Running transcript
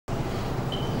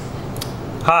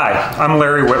Hi, I'm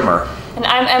Larry Whitmer. And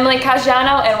I'm Emily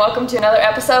Caggiano, and welcome to another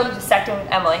episode of Dissecting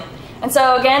with Emily. And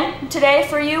so again, today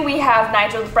for you we have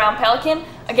Nigel the brown pelican.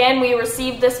 Again, we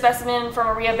received this specimen from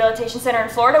a rehabilitation center in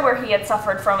Florida where he had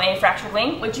suffered from a fractured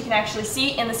wing, which you can actually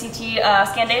see in the CT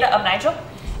scan data of Nigel.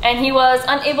 And he was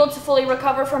unable to fully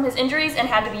recover from his injuries and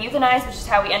had to be euthanized, which is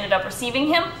how we ended up receiving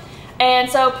him.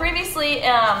 And so previously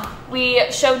we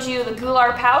showed you the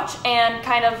gular pouch and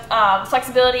kind of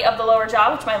flexibility of the lower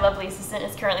jaw, which my lovely assistant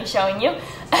is currently showing you.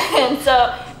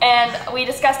 and we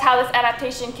discussed how this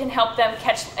adaptation can help them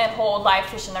catch and hold live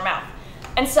fish in their mouth.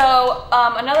 And so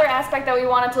another aspect that we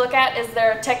wanted to look at is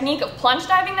their technique of plunge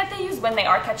diving that they use when they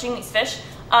are catching these fish.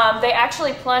 They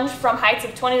actually plunge from heights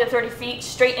of 20 to 30 feet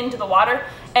straight into the water,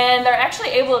 and they're actually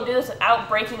able to do this without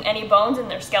breaking any bones in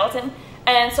their skeleton.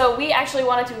 And so we actually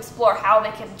wanted to explore how they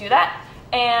can do that.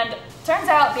 And turns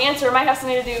out the answer might have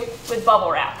something to do with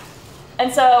bubble wrap.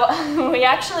 And so we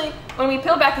actually, when we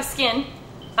peeled back the skin,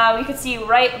 we could see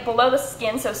right below the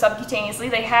skin, so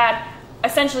subcutaneously, they had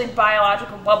essentially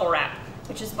biological bubble wrap,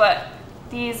 which is what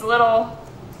these little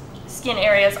skin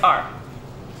areas are.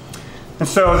 And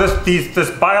so this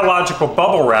biological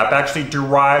bubble wrap actually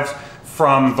derives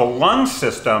from the lung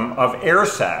system of air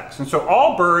sacs. And so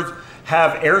all birds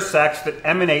have air sacs that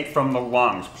emanate from the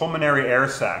lungs, pulmonary air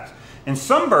sacs. In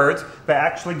some birds, they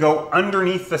actually go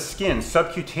underneath the skin,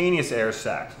 subcutaneous air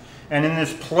sacs. And in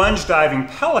this plunge diving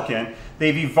pelican,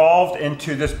 they've evolved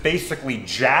into this basically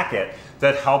jacket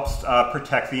that helps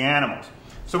protect the animals.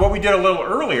 So what we did a little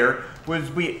earlier was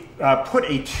we put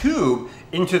a tube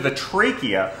into the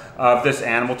trachea of this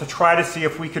animal to try to see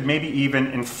if we could maybe even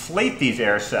inflate these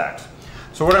air sacs.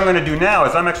 So what I'm going to do now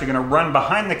is I'm actually going to run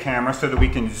behind the camera so that we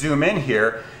can zoom in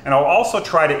here, and I'll also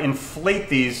try to inflate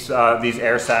these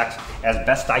air sacs as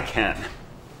best I can.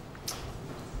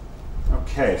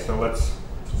 Okay, so let's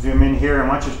zoom in here, and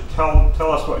why don't you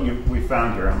tell us what we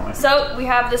found here, Emily. So we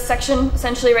have this section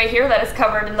essentially right here that is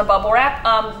covered in the bubble wrap.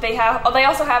 They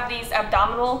also have these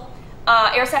abdominal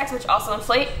air sacs which also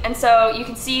inflate, and so you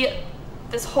can see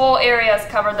this whole area is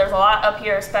covered. There's a lot up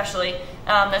here especially.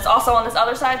 There's also on this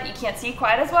other side that you can't see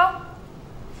quite as well.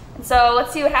 And so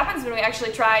let's see what happens when we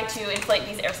actually try to inflate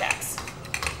these air sacs.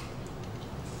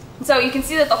 And so you can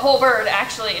see that the whole bird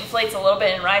actually inflates a little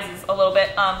bit and rises a little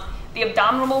bit. The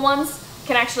abdominal ones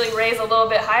can actually raise a little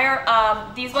bit higher.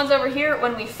 These ones over here,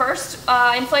 when we first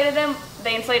inflated them,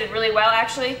 they inflated really well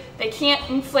actually. They can't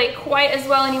inflate quite as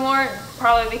well anymore,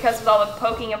 probably because of all the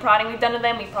poking and prodding we've done to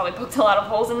them. We probably poked a lot of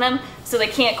holes in them, so they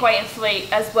can't quite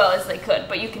inflate as well as they could.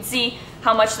 But you can see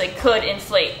how much they could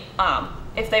inflate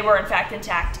if they were in fact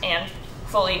intact and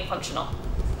fully functional.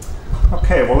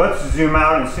 Okay, well let's zoom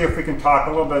out and see if we can talk a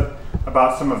little bit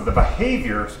about some of the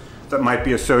behaviors that might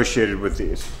be associated with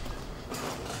these.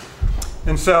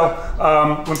 And so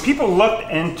when people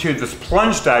looked into this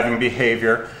plunge diving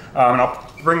behavior, and I'll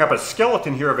bring up a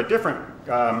skeleton here of a different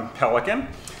pelican,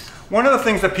 one of the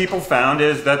things that people found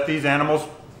is that these animals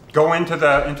go into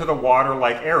the water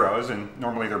like arrows, and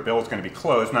normally their bill is going to be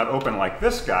closed, not open like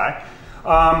this guy.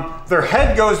 Their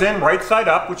head goes in right side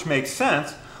up, which makes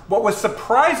sense. What was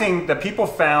surprising that people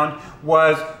found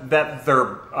was that their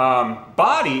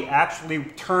body actually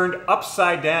turned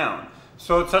upside down.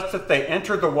 So it's such that they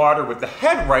entered the water with the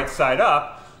head right side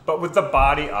up, but with the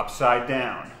body upside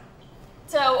down.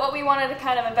 So what we wanted to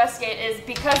kind of investigate is,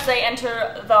 because they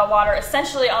enter the water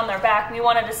essentially on their back, we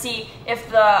wanted to see if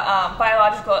the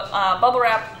biological bubble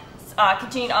wrap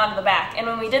continued onto the back. And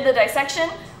when we did the dissection,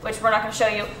 which we're not going to show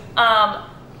you,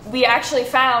 we actually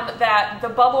found that the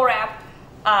bubble wrap,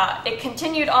 it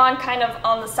continued on kind of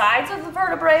on the sides of the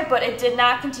vertebrae, but it did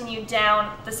not continue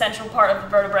down the central part of the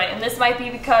vertebrae. And this might be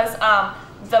because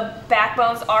the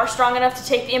backbones are strong enough to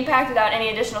take the impact without any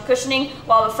additional cushioning,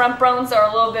 while the front bones are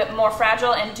a little bit more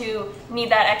fragile and do need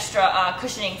that extra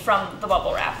cushioning from the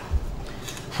bubble wrap.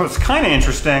 What's kind of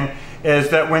interesting is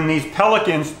that when these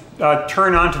pelicans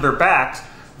turn onto their backs,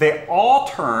 they all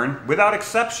turn, without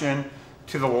exception,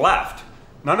 to the left.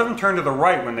 None of them turn to the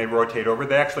right when they rotate over.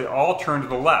 They actually all turn to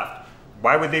the left.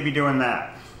 Why would they be doing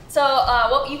that? So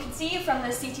what you can see from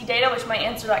the CT data, which might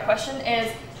answer that question,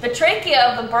 is the trachea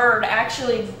of the bird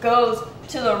actually goes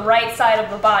to the right side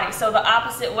of the body, so the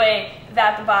opposite way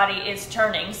that the body is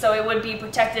turning. So it would be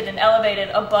protected and elevated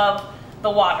above the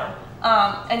water.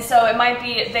 And so it might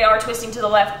be they are twisting to the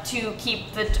left to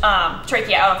keep the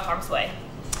trachea out of harm's way.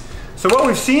 So what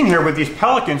we've seen here with these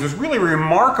pelicans is really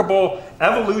remarkable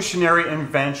evolutionary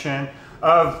invention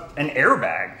of an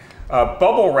airbag,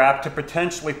 bubble wrap, to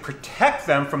potentially protect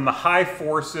them from the high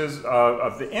forces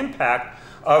of the impact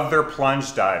of their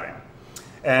plunge diving.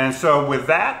 And so with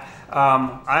that,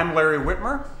 I'm Larry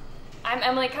Whitmer. I'm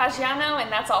Emily Caggiano,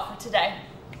 and that's all for today.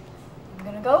 I'm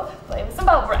gonna go play with some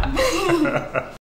bubble wrap.